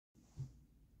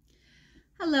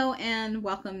Hello and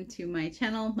welcome to my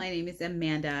channel. My name is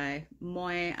Amanda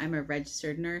Moy. I'm a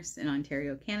registered nurse in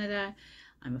Ontario, Canada.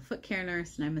 I'm a foot care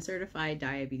nurse and I'm a certified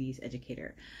diabetes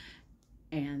educator.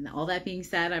 And all that being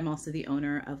said, I'm also the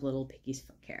owner of Little Piggies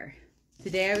Foot Care.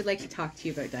 Today I would like to talk to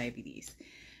you about diabetes.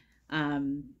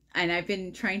 And I've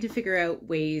been trying to figure out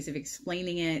ways of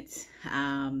explaining it.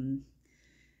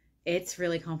 It's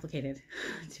really complicated,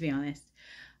 to be honest.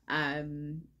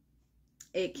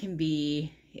 It can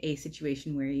be a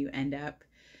situation where you end up,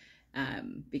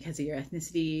 because of your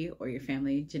ethnicity or your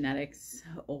family genetics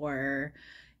or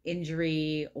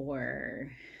injury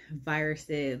or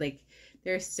viruses, like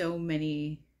there's so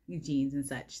many genes and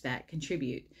such that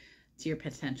contribute to your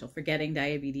potential for getting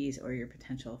diabetes or your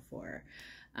potential for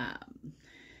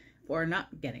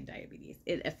not getting diabetes.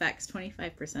 It affects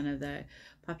 25% of the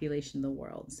population of the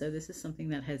world. So this is something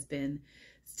that has been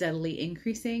steadily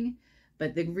increasing.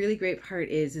 But the really great part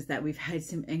is that we've had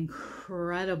some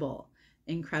incredible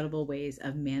ways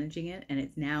of managing it. And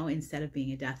it's now, instead of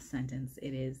being a death sentence,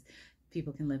 it is,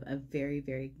 people can live a very,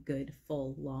 very good,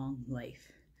 full, long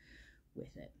life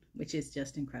with it, which is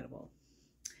just incredible.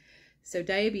 So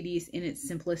diabetes in its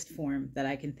simplest form that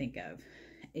I can think of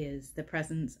is the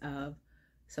presence of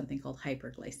something called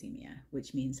hyperglycemia,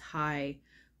 which means high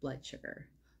blood sugar.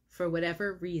 For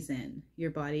whatever reason,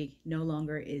 your body no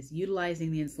longer is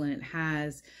utilizing the insulin it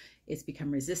has. It's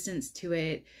become resistant to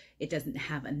it. It doesn't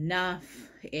have enough.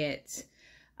 Your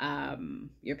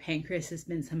pancreas has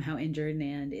been somehow injured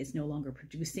and is no longer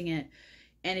producing it.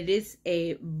 And it is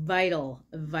a vital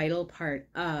part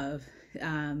of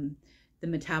the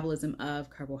metabolism of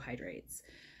carbohydrates.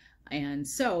 And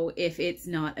so if it's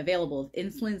not available,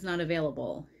 if insulin's not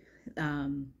available,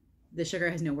 the sugar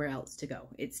has nowhere else to go.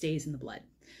 It stays in the blood,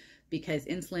 because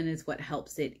insulin is what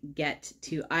helps it get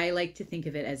to, I like to think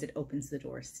of it as it opens the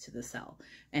doors to the cell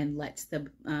and lets the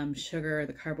sugar or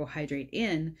the carbohydrate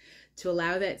in to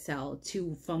allow that cell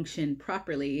to function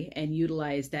properly and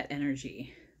utilize that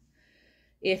energy.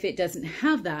 If it doesn't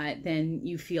have that, then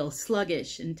you feel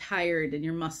sluggish and tired, and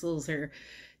your muscles are,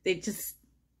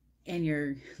 and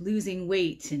you're losing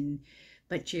weight,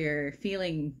 but you're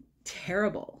feeling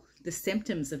terrible. The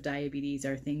symptoms of diabetes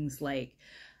are things like,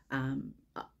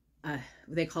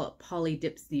 they call it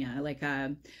polydipsia, like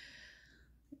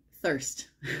thirst,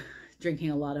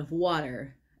 drinking a lot of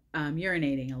water,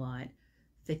 urinating a lot,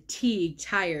 fatigue,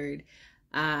 tired,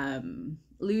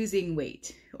 losing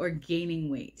weight or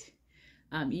gaining weight,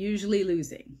 usually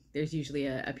losing. There's usually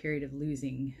a period of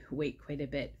losing weight quite a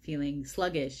bit, feeling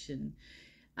sluggish and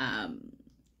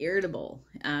irritable.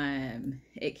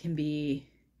 It can be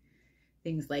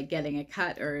things like getting a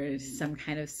cut or some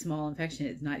kind of small infection.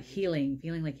 It's not healing,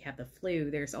 feeling like you have the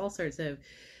flu. There's all sorts of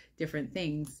different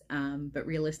things. But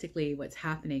realistically, what's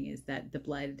happening is that the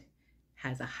blood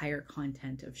has a higher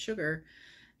content of sugar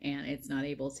and it's not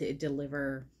able to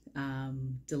deliver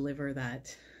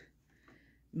that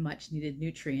much needed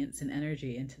nutrients and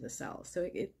energy into the cell.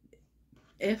 So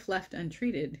if left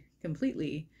untreated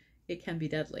completely, it can be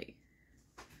deadly.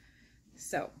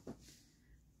 So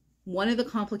one of the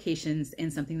complications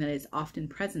and something that is often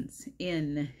present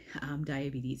in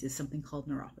diabetes is something called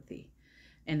neuropathy.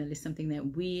 And that is something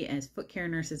that we as foot care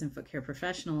nurses and foot care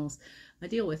professionals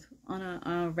deal with on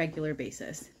a regular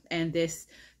basis. And this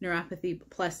neuropathy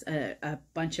plus a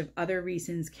bunch of other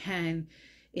reasons can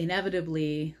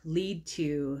inevitably lead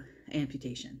to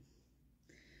amputation.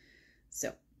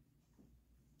 So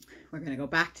we're going to go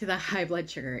back to the high blood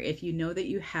sugar. If you know that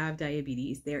you have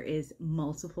diabetes, there is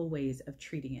multiple ways of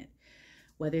treating it,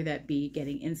 whether that be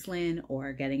getting insulin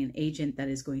or getting an agent that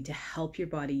is going to help your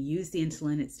body use the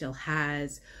insulin it still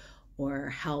has, or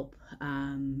help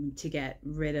to get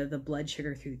rid of the blood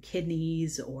sugar through the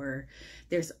kidneys, or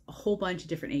there's a whole bunch of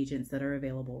different agents that are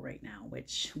available right now,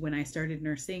 which when I started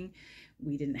nursing,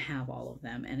 we didn't have all of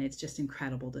them. And it's just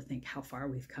incredible to think how far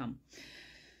we've come.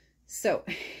 So,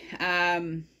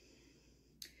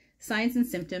 signs and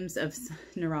symptoms of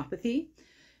neuropathy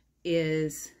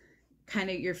is kind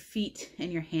of your feet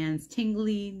and your hands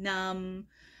tingly, numb.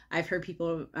 I've heard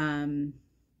people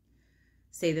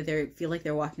say that they feel like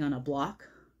they're walking on a block,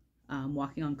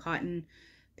 walking on cotton,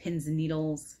 pins and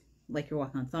needles, like you're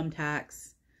walking on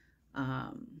thumbtacks.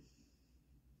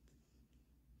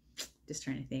 Just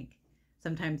trying to think.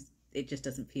 Sometimes it just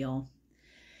doesn't feel.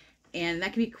 And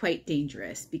that can be quite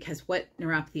dangerous, because what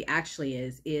neuropathy actually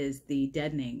is the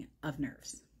deadening of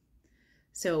nerves.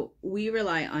 So we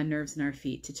rely on nerves in our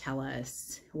feet to tell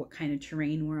us what kind of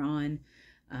terrain we're on,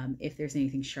 if there's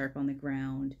anything sharp on the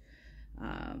ground.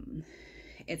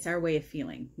 It's our way of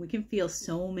feeling. We can feel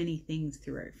so many things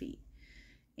through our feet.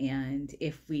 And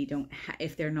if we don't,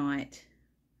 if they're not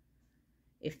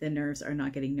if the nerves are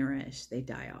not getting nourished, they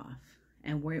die off,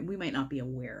 and we might not be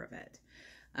aware of it.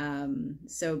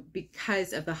 So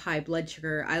because of the high blood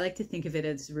sugar, I like to think of it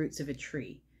as roots of a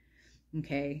tree.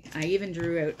 Okay, I even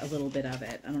drew out a little bit of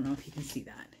it. I don't know if you can see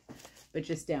that, but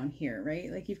just down here,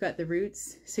 right? Like you've got the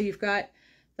roots. So you've got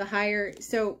the higher,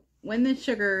 so when the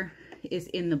sugar is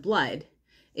in the blood,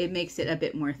 it makes it a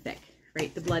bit more thick,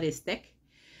 right? The blood is thick,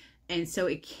 and so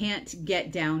it can't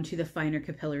get down to the finer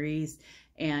capillaries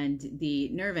and the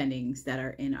nerve endings that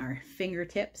are in our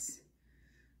fingertips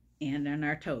and on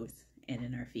our toes and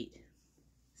in our feet.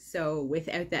 So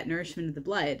without that nourishment of the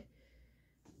blood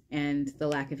and the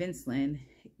lack of insulin,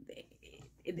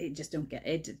 they just don't get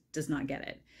it. It does not get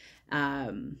it.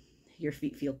 Your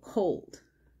feet feel cold.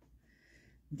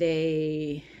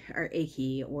 They are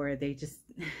achy, or they're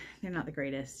not the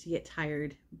greatest. You get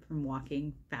tired from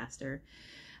walking faster.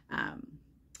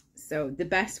 So the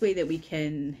best way that we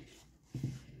can,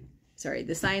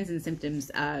 the signs and symptoms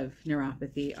of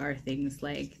neuropathy are things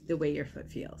like the way your foot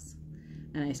feels.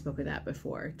 And I spoke of that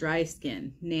before. Dry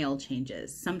skin, nail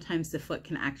changes. Sometimes the foot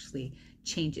can actually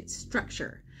change its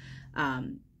structure.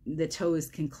 The toes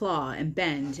can claw and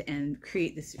bend and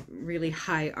create this really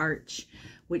high arch,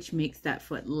 which makes that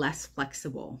foot less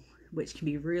flexible, which can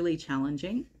be really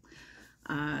challenging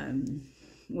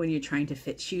when you're trying to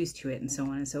fit shoes to it, and so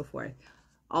on and so forth.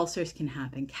 Ulcers can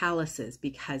happen, calluses,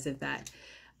 because of that.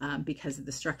 Because of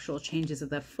the structural changes of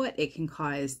the foot, it can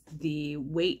cause the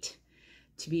weight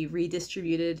to be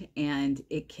redistributed, and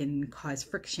it can cause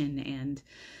friction and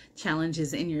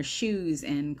challenges in your shoes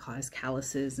and cause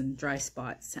calluses and dry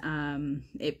spots.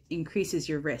 It increases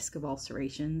your risk of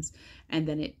ulcerations, and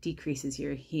then it decreases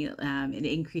your it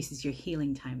increases your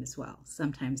healing time as well.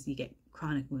 Sometimes you get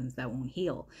chronic wounds that won't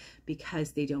heal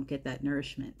because they don't get that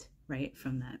nourishment, right,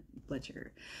 from that blood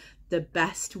sugar. The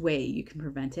best way you can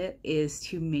prevent it is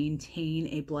to maintain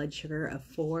a blood sugar of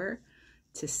 4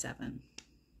 to 7.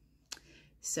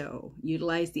 So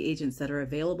utilize the agents that are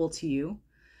available to you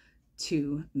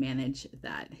to manage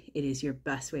that. It is your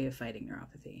best way of fighting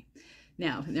neuropathy.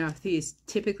 Now, neuropathy is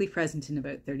typically present in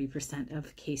about 30%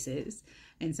 of cases,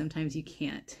 and sometimes you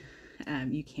can't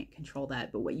control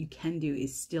that, but what you can do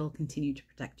is still continue to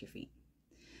protect your feet.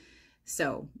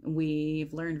 So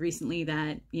we've learned recently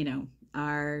that,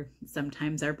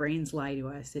 sometimes our brains lie to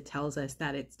us. It tells us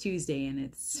that it's Tuesday and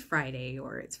it's Friday,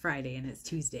 or it's Friday and it's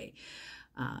Tuesday.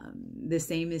 The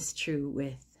same is true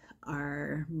with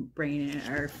our brain and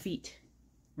our feet,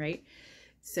 right?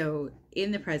 So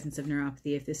in the presence of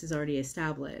neuropathy, if this is already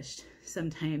established,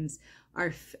 sometimes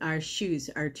our shoes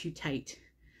are too tight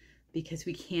because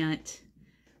we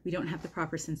don't have the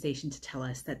proper sensation to tell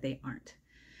us that they aren't.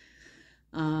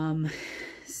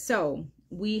 So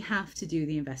we have to do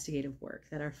the investigative work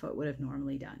that our foot would have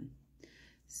normally done.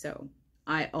 So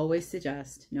I always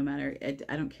suggest, no matter,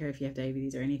 I don't care if you have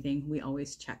diabetes or anything, we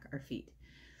always check our feet.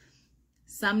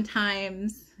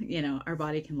 Sometimes, our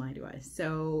body can lie to us.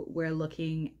 So we're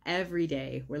looking every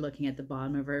day, we're looking at the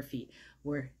bottom of our feet.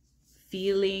 We're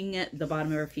feeling the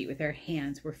bottom of our feet with our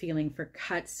hands. We're feeling for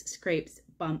cuts, scrapes,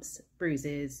 bumps,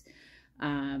 bruises.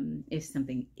 Is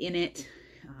something in it?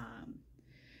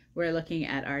 We're looking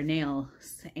at our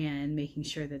nails and making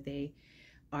sure that they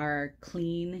are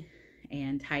clean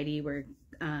and tidy. We're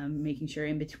making sure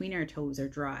in between our toes are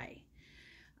dry.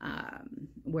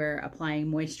 We're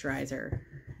applying moisturizer,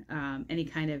 any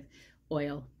kind of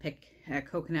oil, pick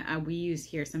coconut. We use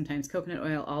here sometimes coconut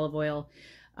oil, olive oil.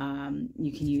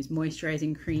 You can use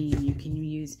moisturizing cream. You can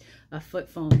use a foot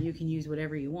foam. You can use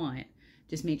whatever you want.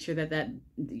 Just make sure that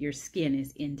your skin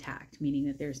is intact, meaning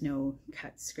that there's no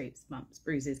cuts, scrapes, bumps,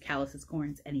 bruises, calluses,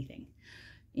 corns, anything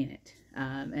in it.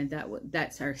 And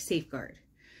that's our safeguard.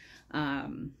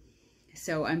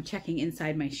 So I'm checking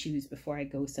inside my shoes before I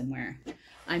go somewhere.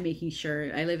 I'm making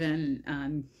sure. I live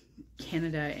in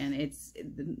Canada, and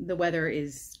the weather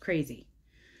is crazy,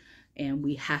 and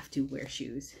we have to wear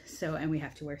shoes. And we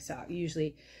have to wear socks.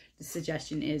 Usually the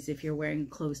suggestion is if you're wearing a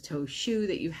closed-toe shoe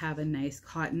that you have a nice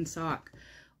cotton sock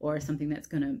or something that's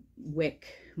going to wick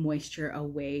moisture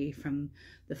away from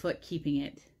the foot, keeping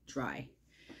it dry.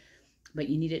 But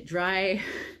you need it dry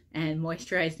and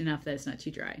moisturized enough that it's not too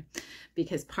dry,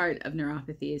 because part of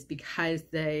neuropathy is because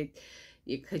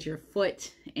your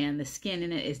foot and the skin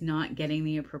in it is not getting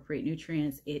the appropriate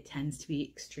nutrients. It tends to be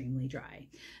extremely dry,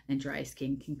 and dry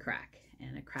skin can crack,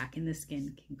 and a crack in the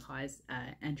skin can cause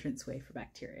an entranceway for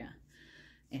bacteria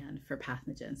and for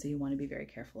pathogens. So you want to be very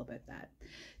careful about that.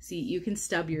 See, you can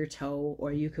stub your toe,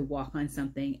 or you could walk on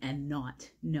something and not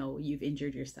know you've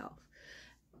injured yourself.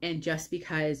 And just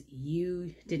because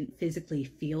you didn't physically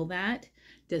feel that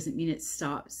doesn't mean it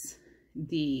stops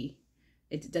the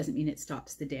It doesn't mean it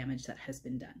stops the damage that has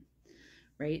been done,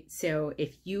 right? So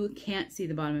if you can't see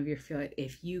the bottom of your foot,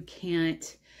 if you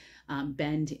can't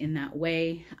bend in that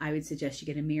way, I would suggest you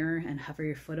get a mirror and hover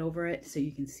your foot over it so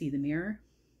you can see the mirror,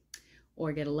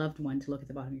 or get a loved one to look at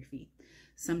the bottom of your feet.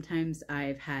 Sometimes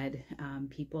I've had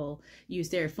people use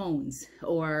their phones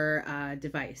or a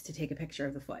device to take a picture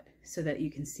of the foot so that you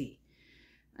can see.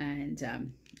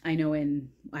 And I know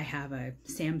I have a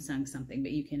Samsung something,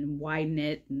 but you can widen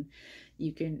it and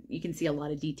you can see a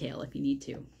lot of detail if you need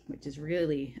to, which is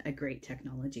really a great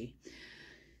technology.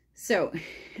 So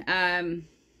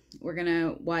we're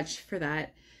gonna watch for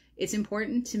that. It's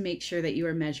important to make sure that you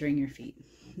are measuring your feet,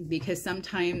 because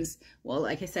sometimes, well,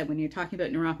 like I said, when you're talking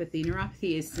about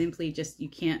neuropathy is simply just you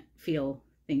can't feel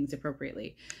things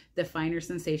appropriately. The finer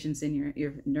sensations in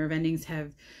your nerve endings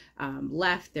have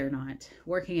left, they're not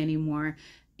working anymore,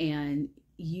 and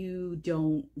you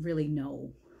don't really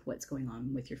know what's going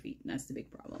on with your feet, and that's the big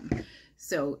problem.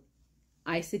 So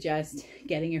I suggest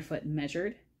getting your foot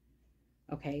measured.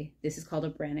 Okay, this is called a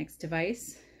Branix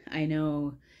device. I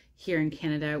know here in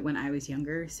Canada when I was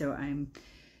younger, so I'm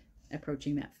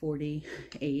approaching that 40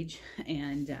 age,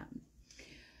 and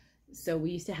so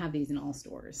we used to have these in all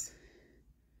stores.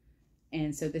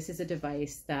 And so this is a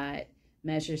device that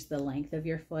measures the length of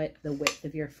your foot, the width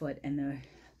of your foot, and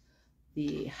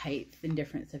the height and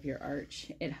difference of your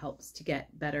arch. It helps to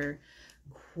get better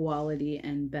quality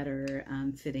and better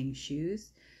fitting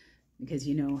shoes, because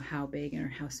you know how big or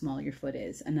how small your foot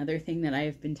is. Another thing that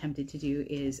I've been tempted to do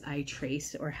is I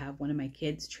trace, or have one of my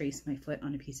kids trace my foot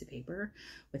on a piece of paper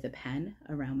with a pen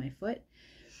around my foot,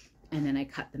 and then I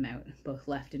cut them out, both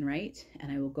left and right,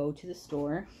 and I will go to the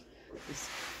store. Just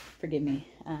forgive me.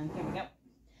 Here we go.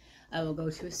 I will go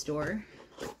to a store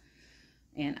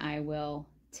and I will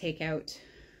take out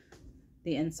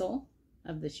the insole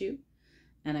of the shoe,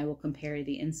 and I will compare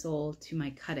the insole to my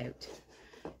cutout.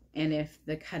 And if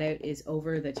the cutout is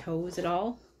over the toes at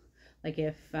all, like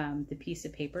if the piece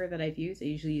of paper that I've used, I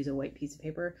usually use a white piece of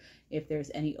paper, if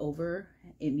there's any over,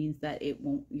 it means that it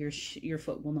won't, your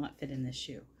foot will not fit in this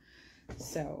shoe.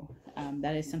 So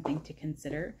that is something to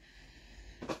consider.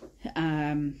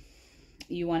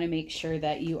 You want to make sure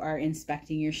that you are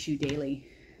inspecting your shoe daily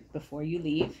before you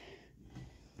leave.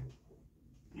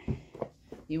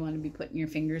 You want to be putting your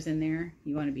fingers in there.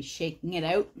 You want to be shaking it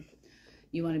out.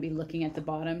 You want to be looking at the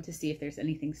bottom to see if there's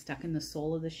anything stuck in the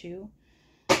sole of the shoe.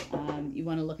 You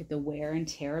want to look at the wear and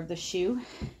tear of the shoe.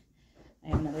 I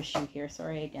have another shoe here,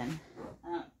 sorry again.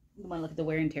 You want to look at the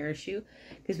wear and tear of shoe,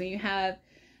 because when you have,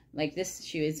 like, this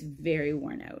shoe is very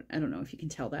worn out. I don't know if you can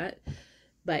tell that,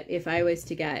 but if I was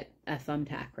to get a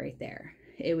thumbtack right there,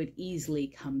 it would easily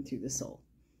come through the sole,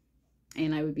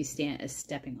 and I would be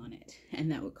stepping on it,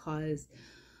 and that would cause,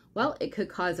 well, it could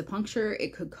cause a puncture,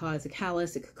 it could cause a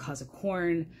callus, it could cause a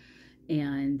corn,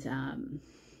 and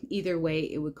either way,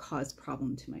 it would cause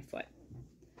problem to my foot.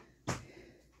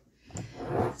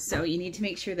 So you need to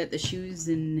make sure that the shoes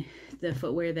and the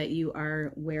footwear that you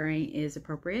are wearing is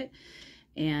appropriate,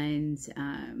 and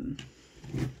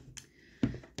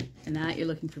that you're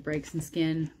looking for breaks in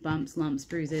skin, bumps, lumps,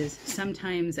 bruises.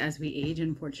 Sometimes as we age,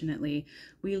 unfortunately,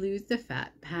 we lose the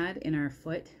fat pad in our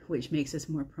foot, which makes us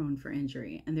more prone for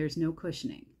injury, and there's no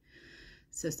cushioning.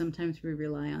 So sometimes we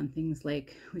rely on things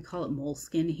like, we call it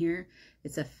moleskin here.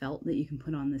 It's a felt that you can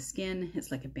put on the skin.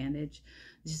 It's like a bandage.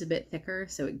 It's just a bit thicker,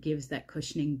 so it gives that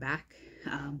cushioning back.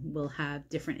 We'll have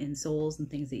different insoles and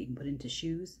things that you can put into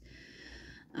shoes.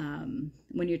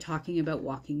 When you're talking about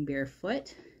walking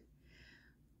barefoot,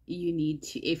 you need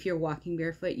to, if you're walking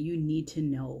barefoot, you need to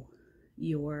know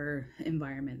your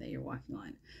environment that you're walking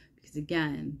on, because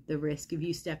again, the risk of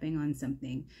you stepping on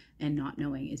something and not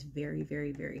knowing is very,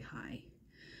 very, very high.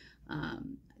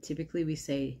 Typically we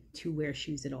say to wear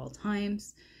shoes at all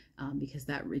times, because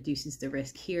that reduces the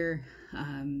risk here.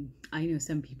 I know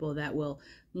some people that will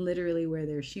literally wear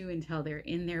their shoe until they're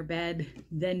in their bed,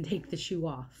 then take the shoe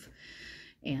off,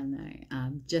 and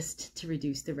just to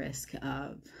reduce the risk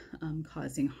of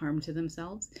causing harm to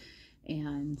themselves.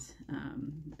 And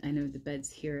I know the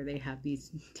beds here, they have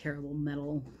these terrible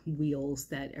metal wheels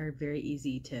that are very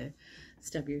easy to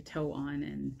stub your toe on,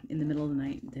 and in the middle of the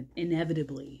night, then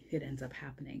inevitably it ends up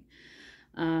happening.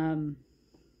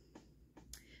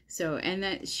 So, and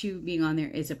that shoe being on there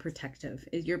is a protective,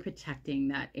 you're protecting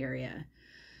that area.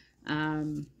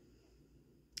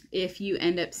 If you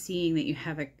end up seeing that you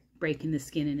have a break in the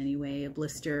skin in any way, a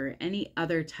blister, any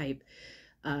other type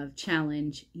of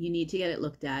challenge, you need to get it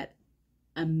looked at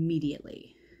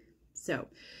immediately. So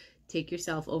take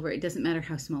yourself over, it doesn't matter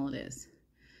how small it is,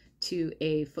 to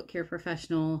a foot care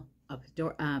professional, a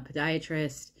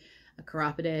podiatrist, a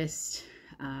chiropodist,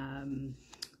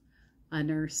 a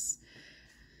nurse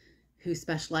who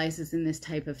specializes in this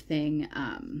type of thing,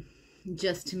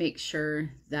 just to make sure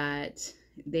that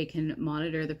they can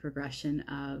monitor the progression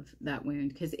of that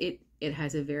wound, because it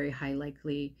has a very high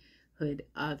likelihood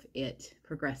of it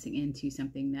progressing into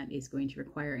something that is going to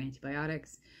require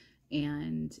antibiotics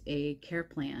and a care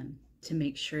plan to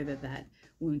make sure that that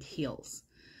wound heals.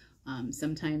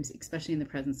 Sometimes, especially in the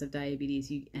presence of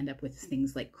diabetes, you end up with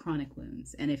things like chronic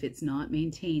wounds. And if it's not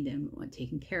maintained and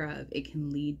taken care of, it can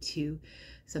lead to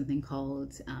something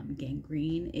called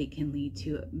gangrene. It can lead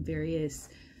to various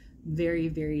very,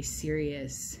 very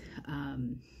serious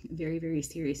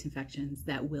infections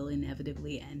that will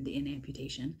inevitably end in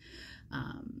amputation.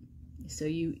 So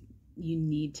you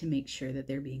need to make sure that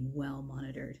they're being well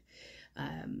monitored.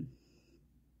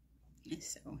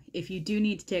 So if you do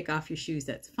need to take off your shoes,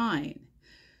 that's fine.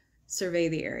 Survey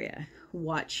the area.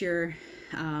 Watch your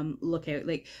lookout.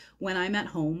 Like when I'm at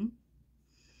home,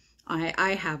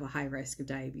 I have a high risk of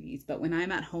diabetes, but when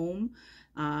I'm at home,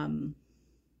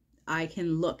 I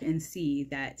can look and see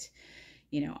that,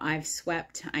 you know, I've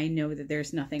swept. I know that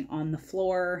there's nothing on the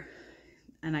floor,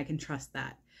 and I can trust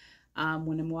that.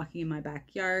 When I'm walking in my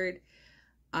backyard,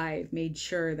 I've made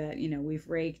sure that, you know, we've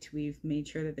raked, we've made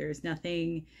sure that there's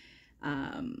nothing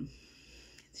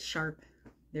sharp,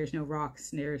 there's no rocks,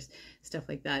 there's stuff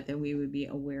like that that we would be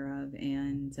aware of,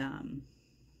 and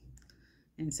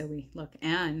so we look,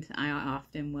 and I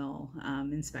often will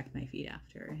inspect my feet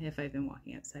after if I've been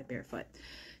walking outside barefoot.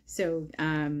 So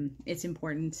it's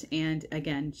important. And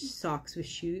again, socks with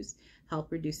shoes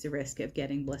help reduce the risk of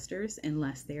getting blisters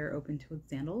unless they are open-toed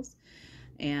sandals.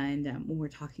 And when we're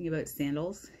talking about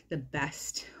sandals, the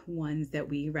best ones that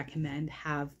we recommend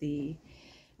have the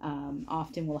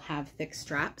often will have thick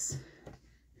straps.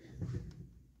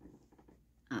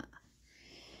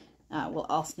 Will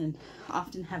often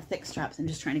have thick straps. I'm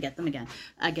just trying to get them again.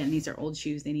 Again, these are old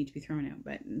shoes. They need to be thrown out,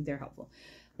 but they're helpful.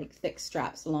 Like thick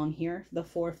straps along here, the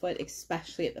forefoot,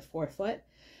 especially at the forefoot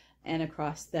and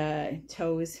across the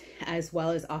toes, as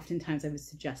well as oftentimes I would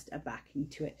suggest a backing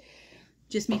to it.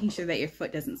 Just making sure that your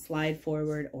foot doesn't slide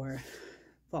forward or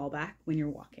fall back when you're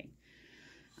walking.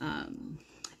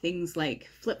 Things like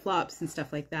flip-flops and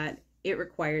stuff like that, it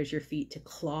requires your feet to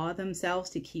claw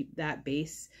themselves to keep that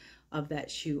base of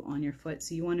that shoe on your foot.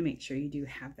 So you want to make sure you do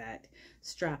have that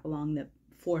strap along the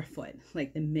forefoot,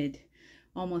 like the mid,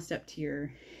 almost up to your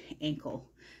ankle,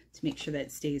 to make sure that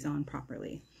it stays on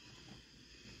properly.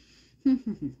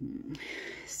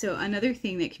 So another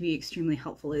thing that can be extremely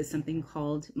helpful is something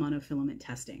called monofilament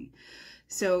testing.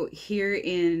 So here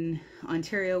in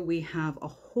Ontario, we have a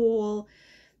whole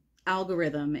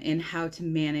algorithm in how to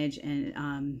manage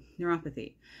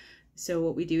neuropathy. So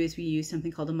what we do is we use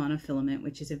something called a monofilament,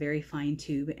 which is a very fine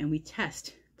tube, and we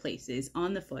test places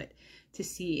on the foot to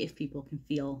see if people can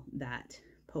feel that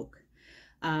poke.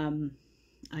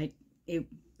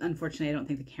 Unfortunately, I don't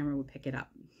think the camera would pick it up.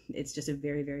 It's just a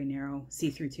very, very narrow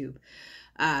see-through tube.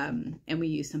 And we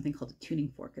use something called a tuning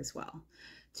fork as well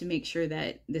to make sure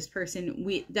that this person,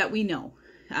 we know.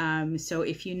 So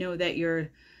if you know that your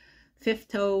fifth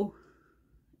toe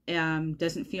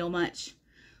doesn't feel much,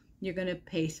 you're going to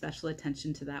pay special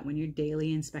attention to that when you're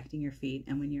daily inspecting your feet,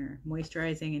 and when you're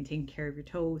moisturizing and taking care of your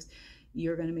toes,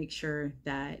 you're going to make sure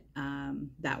that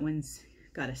that one's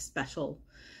got a special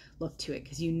look to it,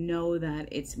 because you know that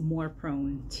it's more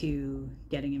prone to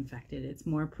getting infected. It's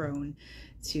more prone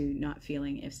to not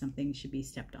feeling if something should be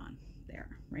stepped on there,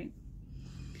 right?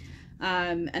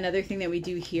 Another thing that we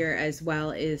do here as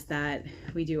well is that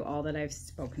we do all that I've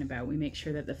spoken about. We make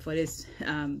sure that the foot is,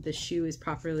 the shoe is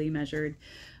properly measured.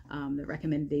 The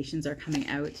recommendations are coming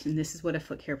out, and this is what a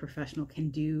foot care professional can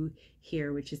do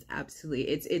here, which is absolutely,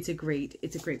 it's a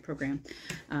great program.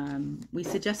 We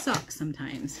suggest socks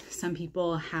sometimes. Some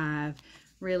people have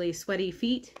really sweaty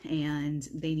feet and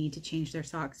they need to change their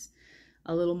socks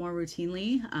a little more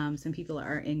routinely. Some people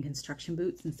are in construction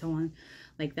boots and so on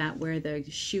like that, where the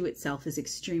shoe itself is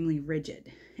extremely rigid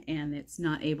and it's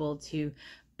not able to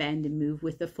bend and move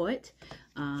with the foot.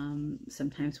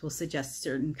 Sometimes we'll suggest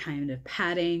certain kind of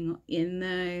padding in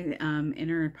the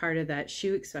inner part of that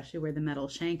shoe, especially where the metal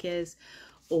shank is,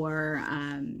 or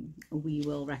we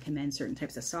will recommend certain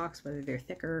types of socks, whether they're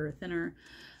thicker or thinner.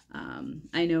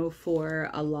 I know for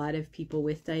a lot of people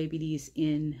with diabetes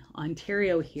in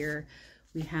Ontario here,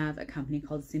 we have a company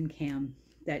called Simcam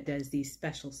that does these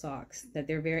special socks that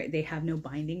they have no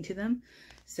binding to them.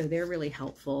 So they're really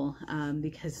helpful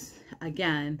because,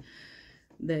 again,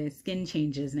 the skin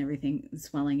changes and everything,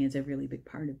 swelling is a really big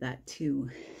part of that too.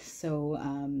 So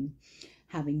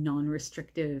having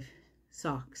non-restrictive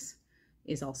socks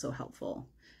is also helpful.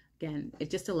 again, it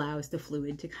just allows the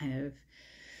fluid to kind of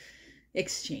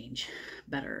exchange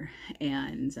better.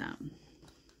 And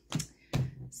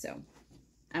so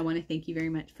I want to thank you very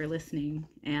much for listening,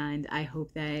 and I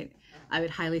hope that I would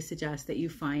highly suggest that you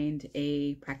find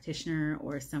a practitioner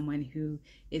or someone who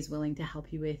is willing to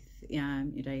help you with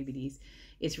your diabetes.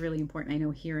 It's really important. I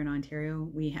know here in Ontario,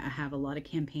 we have a lot of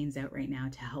campaigns out right now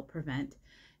to help prevent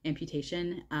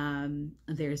amputation.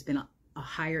 There's been a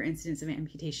higher incidence of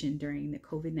amputation during the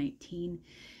COVID-19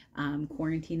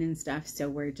 quarantine and stuff. So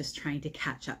we're just trying to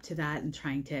catch up to that and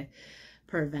trying to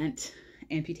prevent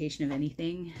amputation of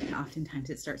anything. Oftentimes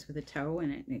it starts with a toe,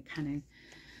 and it kind of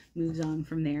moves on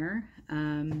from there.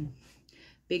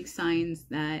 Big signs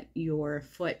that your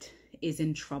foot is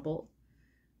in trouble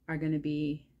are going to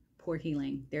be poor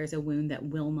healing. There's a wound that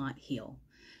will not heal.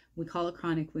 We call a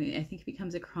chronic wound. I think it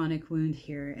becomes a chronic wound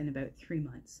here in about 3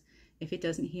 months. If it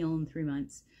doesn't heal in 3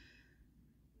 months,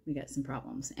 we got some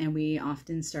problems. And we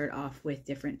often start off with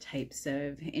different types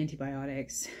of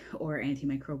antibiotics or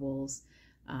antimicrobials.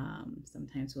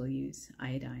 Sometimes we'll use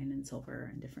iodine and sulfur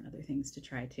and different other things to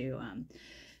try to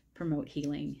promote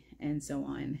healing and so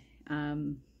on.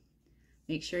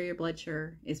 Make sure your blood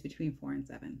sugar is between 4 and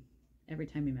 7 every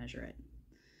time you measure it.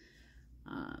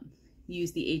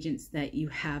 Use the agents that you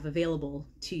have available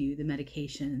to you, the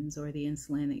medications or the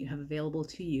insulin that you have available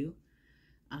to you,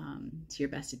 to your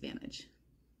best advantage,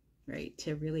 right?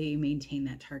 To really maintain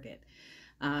that target.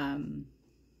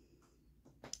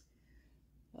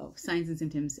 Signs and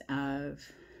symptoms of,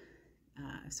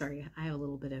 sorry, I have a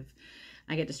little bit of,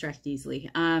 I get distracted easily.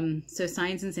 So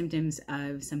signs and symptoms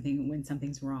of something, when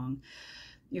something's wrong.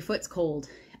 Your foot's cold.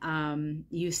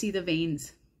 You see the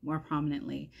veins more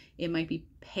prominently. It might be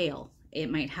pale. It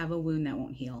might have a wound that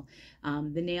won't heal.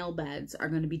 The nail beds are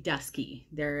going to be dusky,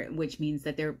 which means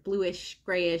that they're bluish,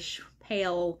 grayish,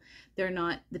 pale. They're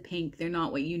not the pink. They're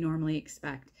not what you normally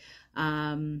expect.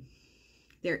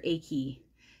 They're achy.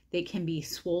 They can be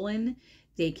swollen.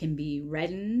 They can be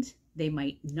reddened. They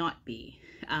might not be.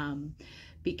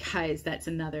 Because that's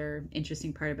another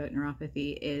interesting part about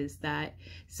neuropathy, is that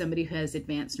somebody who has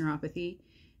advanced neuropathy,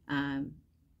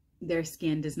 their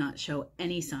skin does not show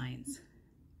any signs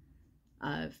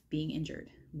of being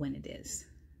injured when it is.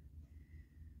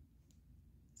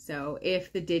 So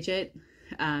if the digit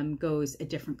goes a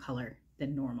different color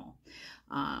than normal,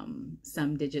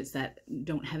 some digits that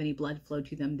don't have any blood flow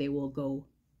to them, they will go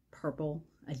purple,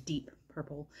 a deep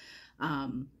purple.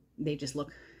 They just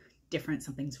look different.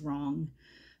 Something's wrong.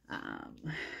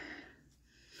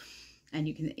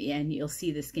 And you'll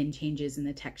see the skin changes and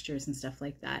the textures and stuff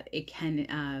like that. It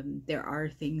can, there are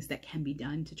things that can be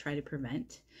done to try to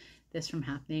prevent this from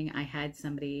happening. I had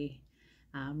somebody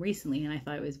recently, and I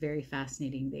thought it was very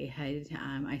fascinating. They had,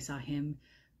 I saw him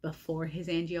before his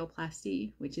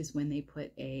angioplasty, which is when they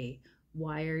put a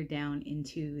wire down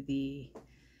into the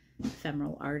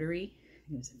femoral artery.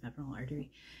 It was a femoral artery.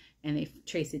 And they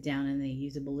trace it down, and they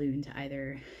use a balloon to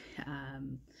either,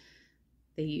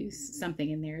 they use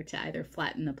something in there to either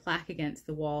flatten the plaque against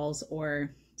the walls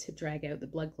or to drag out the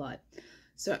blood clot.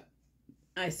 So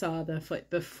I saw the foot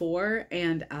before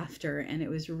and after, and it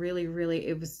was really, really,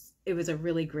 it was a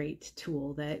really great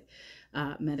tool that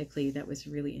medically that was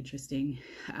really interesting,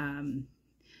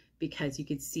 because you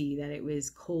could see that it was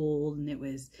cold and it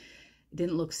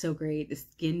didn't look so great. The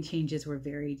skin changes were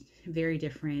very, very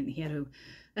different. He had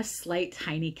a slight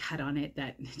tiny cut on it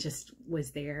that just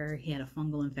was there. He had a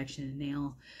fungal infection in a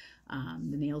nail.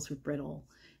 The nails were brittle.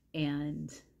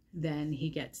 And then he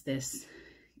gets this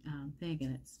thing,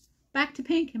 and it's back to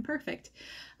pink and perfect,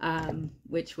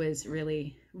 which was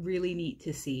really, really neat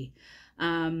to see.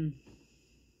 Another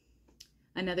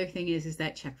thing is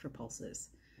that check for pulses.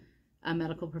 A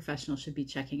medical professional should be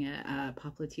checking a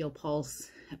popliteal pulse,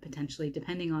 potentially,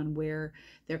 depending on where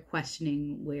they're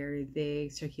questioning where the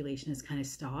circulation is kind of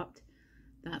stopped.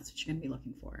 That's what you're going to be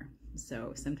looking for.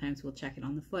 So sometimes we'll check it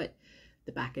on the foot,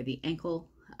 the back of the ankle,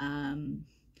 and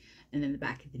then the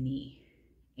back of the knee.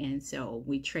 And so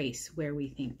we trace where we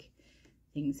think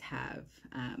things have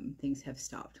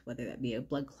stopped, whether that be a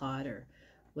blood clot or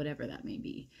whatever that may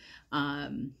be.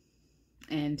 And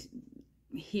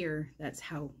here, that's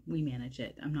how we manage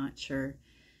it. I'm not sure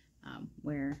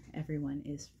where everyone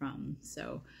is from.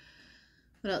 So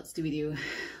what else do we do?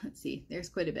 Let's see, there's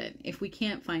quite a bit. If we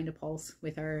can't find a pulse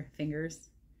with our fingers,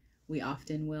 we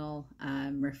often will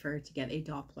refer to get a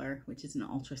Doppler, which is an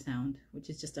ultrasound, which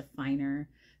is just a finer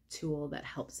tool that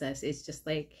helps us. It's just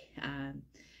like,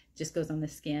 just goes on the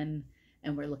skin,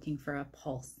 and we're looking for a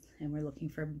pulse, and we're looking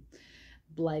for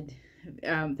blood,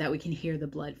 that we can hear the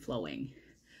blood flowing.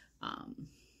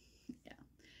 Yeah,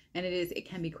 and it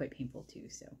can be quite painful too.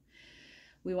 So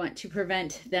We want to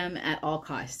prevent them at all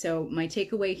costs. So my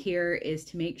takeaway here is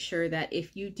to make sure that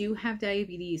if you do have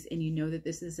diabetes and you know that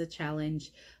this is a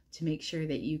challenge, to make sure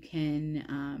that you can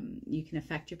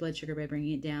affect your blood sugar by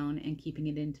bringing it down and keeping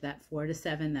it into that 4 to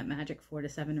 7, that magic 4 to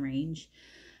 7 range,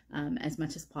 as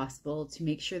much as possible. To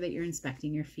make sure that you're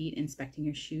inspecting your feet, inspecting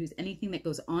your shoes, anything that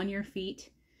goes on your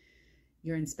feet,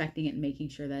 you're inspecting it and making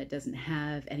sure that it doesn't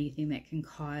have anything that can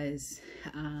cause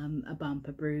a bump,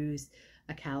 a bruise,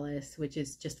 a callus, which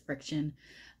is just friction.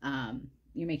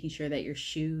 You're making sure that your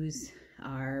shoes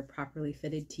are properly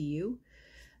fitted to you,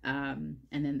 and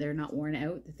then they're not worn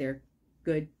out, that they're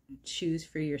good shoes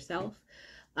for yourself.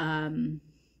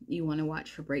 You want to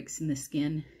watch for breaks in the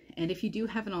skin. And if you do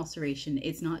have an ulceration,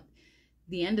 it's not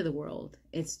the end of the world.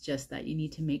 It's just that you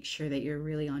need to make sure that you're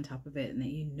really on top of it and that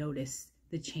you notice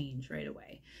the change right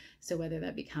away. So whether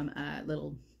that become a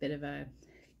little bit of a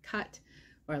cut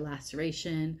or a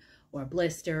laceration or a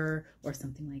blister or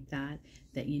something like that,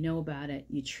 that you know about it,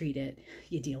 you treat it,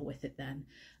 you deal with it then.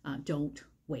 Don't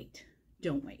wait.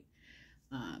 Don't wait.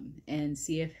 And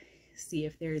see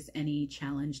if there's any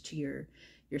challenge to your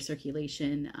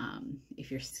circulation.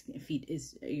 If your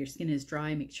skin is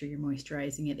dry, make sure you're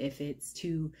moisturizing it. If it's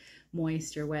too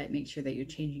moist or wet, make sure that you're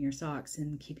changing your socks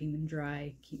and keeping them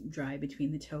dry. Keep dry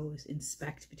between the toes.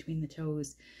 Inspect between the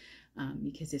toes,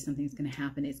 because if something's going to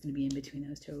happen, it's going to be in between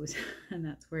those toes, and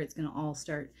that's where it's going to all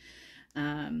start.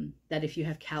 That if you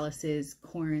have calluses,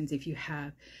 corns, if you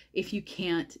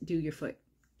can't do your foot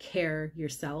care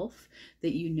yourself,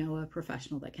 that you know a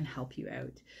professional that can help you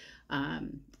out,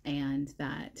 and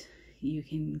that you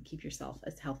can keep yourself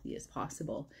as healthy as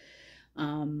possible,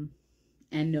 and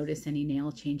notice any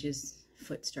nail changes,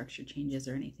 foot structure changes,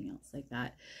 or anything else like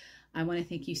that. I want to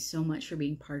thank you so much for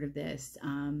being part of this.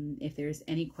 If there's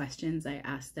any questions, I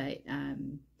ask that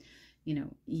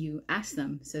you ask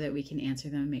them so that we can answer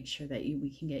them, make sure that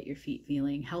we can get your feet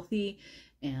feeling healthy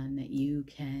and that you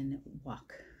can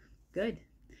walk good.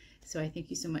 So I thank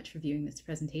you so much for viewing this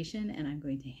presentation, and I'm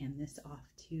going to hand this off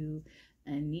to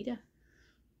Anita.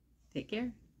 Take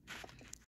care.